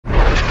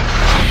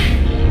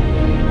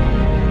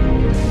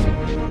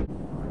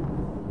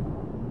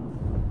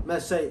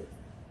say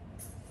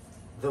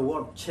the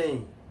world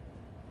change.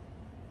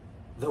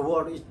 The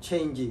world is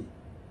changing.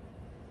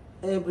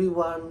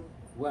 Everyone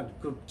want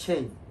good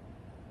change.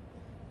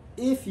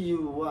 If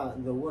you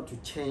want the world to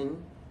change,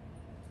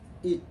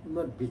 it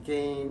must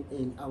begin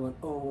in our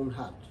own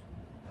heart.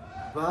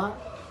 But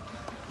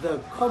the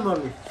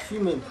common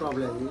human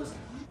problem is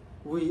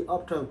we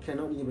often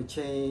cannot even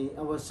change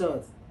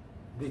ourselves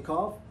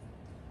because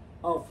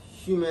of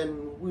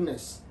human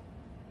weakness.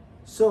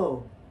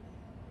 So,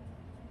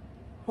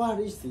 what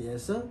is the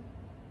answer?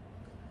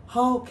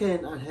 How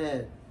can I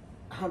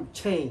have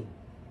change?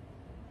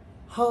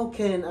 How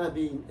can I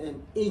be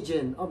an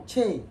agent of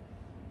change?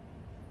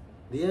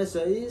 The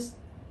answer is,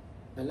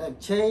 I like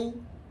change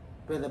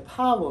by the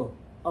power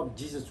of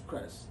Jesus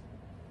Christ.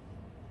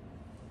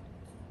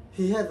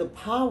 He has the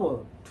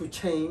power to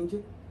change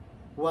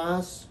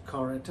one's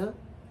character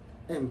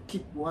and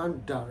keep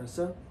one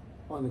direction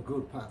on the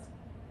good path.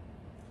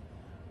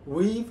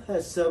 We've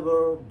had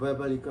several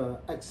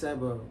biblical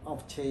examples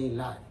of changed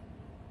life.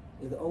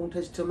 In the Old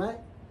Testament,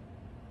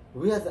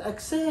 we have the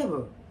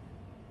example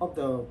of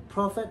the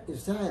prophet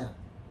Isaiah.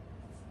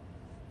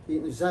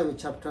 In Isaiah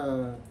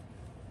chapter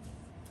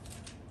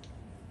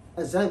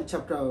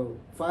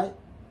 5,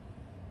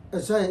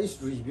 Isaiah is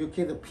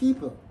rebuking the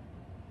people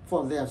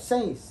for their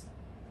sins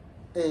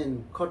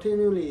and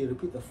continually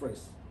repeat the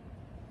phrase,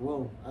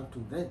 woe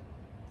unto them.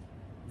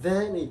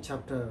 Then in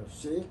chapter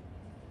 6,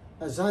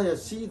 Isaiah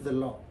sees the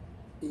Lord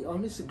in all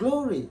his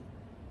glory.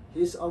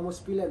 He is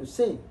almost like to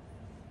say,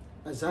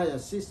 Isaiah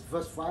 6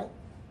 verse 5,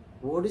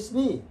 what is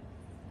me?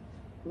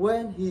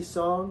 When he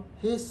saw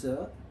his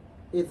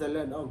in the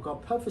land of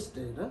God perfect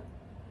state,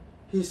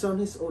 he saw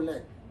his own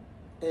leg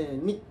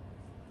and need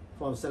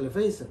for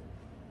salvation.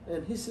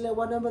 And his leg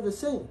was never the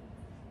same.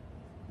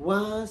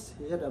 Once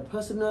he had a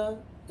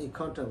personal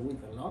encounter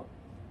with the Lord,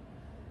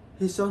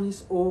 he saw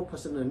his own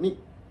personal need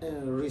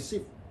and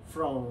received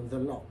from the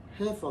Lord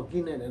help,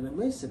 forgiveness, and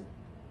amazing.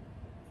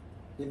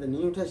 In the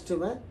New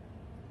Testament,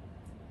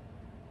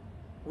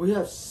 we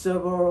have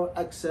several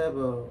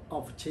examples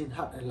of changed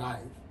heart and life.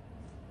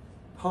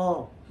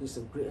 Paul is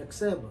a great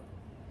example.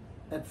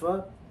 At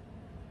first,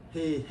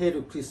 he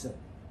hated Christians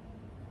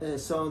and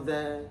saw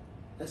them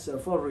as a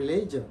false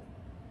religion.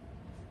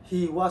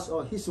 He was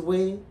on his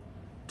way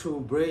to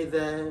bring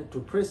them to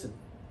prison,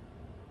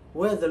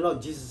 where the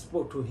Lord Jesus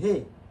spoke to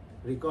him,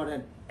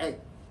 recorded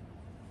Acts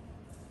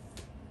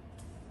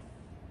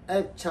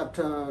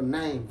chapter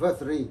 9, verse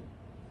 3.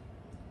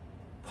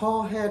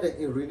 Paul had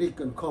a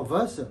religious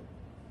conversion,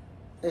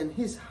 and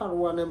his heart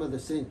was never the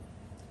same.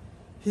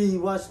 He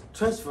was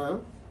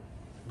transformed,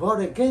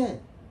 born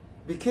again,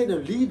 became a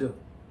leader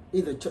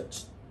in the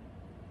church,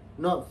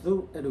 not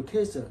through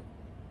education,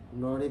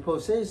 nor a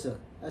possession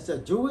as a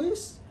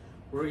Jewish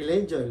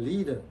religious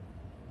leader,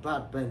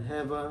 but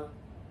whenever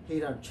he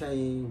had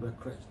changed by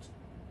Christ.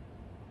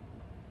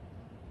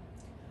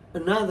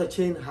 Another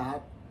changed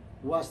heart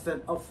was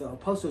that of the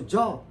Apostle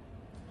John.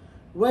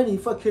 When he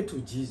first came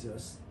to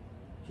Jesus,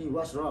 he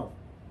was wrong,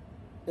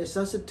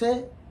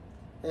 exhausted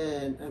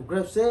and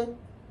aggressive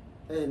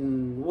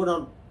and would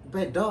not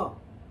back down.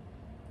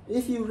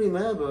 If you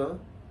remember,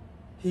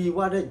 he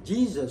wanted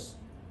Jesus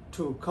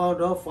to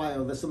call off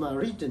fire the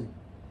Samaritan.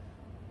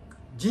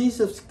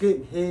 Jesus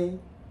gave him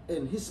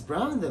and his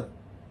brother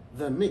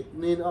the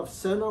nickname of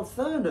Son of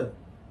Thunder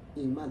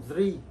in Mark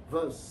 3,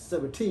 verse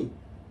 17.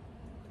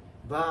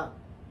 But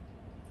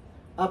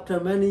after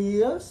many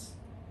years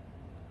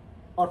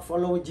of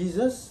following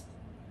Jesus,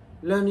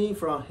 learning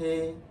from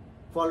him,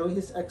 following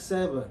his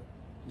example,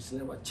 his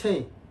name was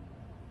changed.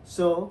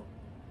 So,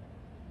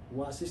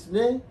 what's his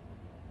name?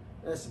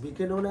 As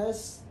became known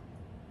as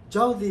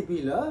John the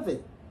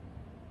Beloved.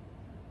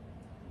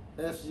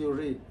 As you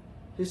read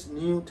his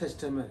New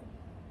Testament,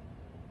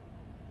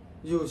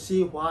 you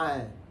see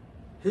why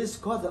he's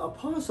called the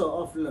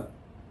Apostle of Love.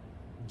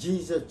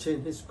 Jesus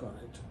changed his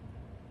character.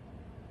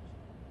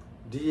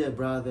 Dear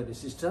brother and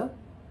sister,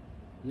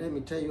 let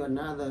me tell you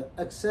another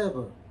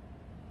example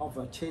of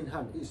a changed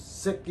heart is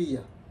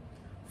Zacchaeus,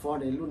 for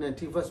the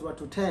lunatic verse 1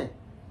 to 10.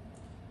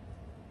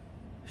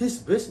 His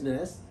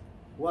business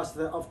was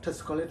that of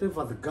tax collector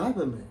for the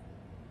government.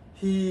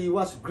 He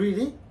was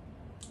greedy,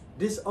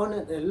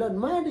 dishonest, and learned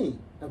money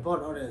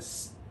about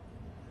others.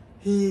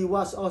 He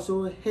was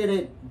also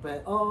hated by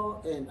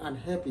all and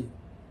unhappy.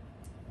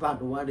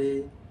 But one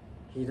day,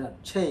 he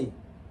had changed.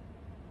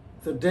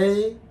 The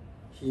day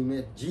he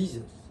met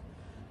Jesus.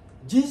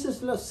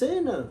 Jesus loved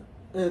sinners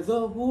and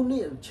those who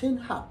need a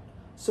changed heart.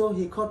 So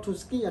he called to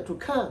Zacchaeus to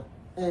come,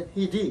 and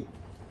he did.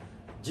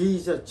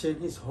 Jesus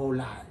changed his whole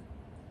life.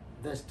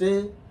 That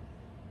day,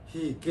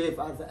 he gave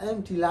up the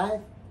empty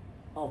life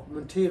of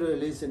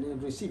materialism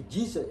and received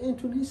Jesus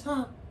into his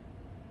heart.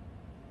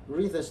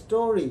 Read the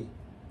story,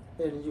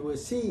 and you will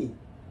see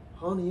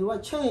how he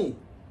was changed.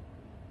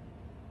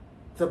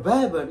 The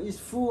Bible is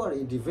full of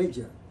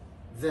individuals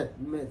that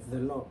met the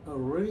Lord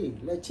already.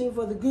 Let's change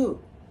for the good.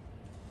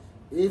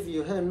 If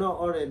you have not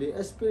already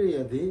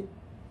experienced it,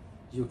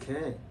 you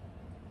can.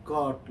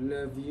 God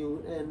loves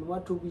you and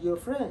want to be your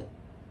friend.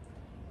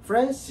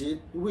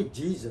 Friendship with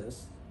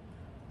Jesus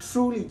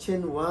truly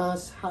change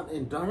one's heart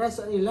and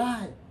direction in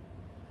life.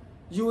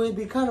 You will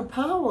become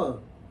power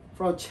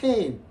from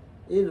change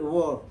in the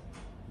world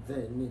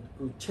that need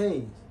to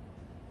change.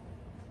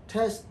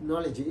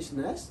 Technology is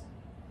next,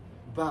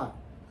 but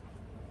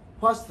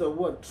what's the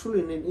word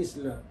truly need is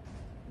love,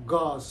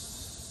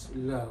 God's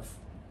love.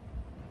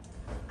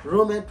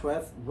 Romans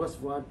 12, verse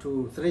 1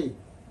 to 3.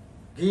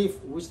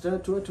 Give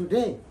wisdom to us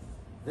today.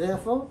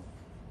 Therefore,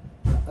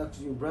 I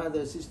ask you, brother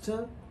and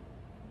sister,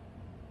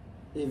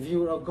 in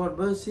view of God's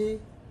mercy,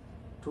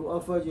 to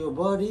offer your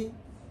body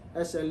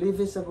as a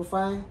living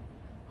sacrifice,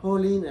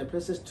 holy and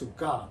precious to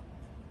God.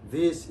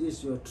 This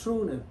is your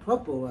true and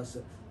proper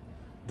worship.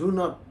 Do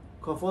not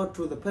conform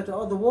to the pattern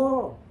of the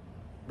world,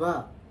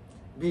 but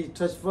be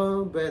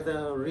transformed by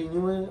the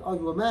renewing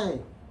of your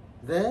mind.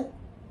 Then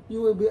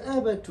you will be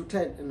able to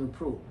test and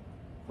improve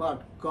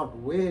what God's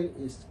will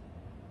is,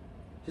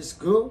 His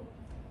good,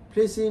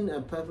 pleasing,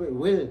 and perfect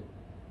will.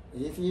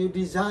 If you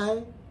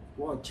desire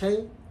or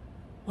change,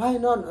 why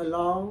not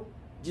allow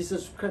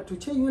Jesus Christ to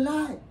change your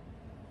life?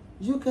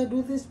 You can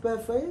do this by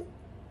faith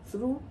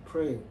through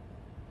prayer.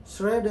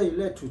 Surrender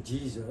your life to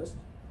Jesus.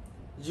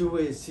 You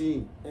will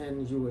see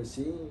and you will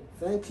see.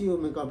 Thank you.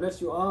 May God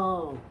bless you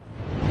all.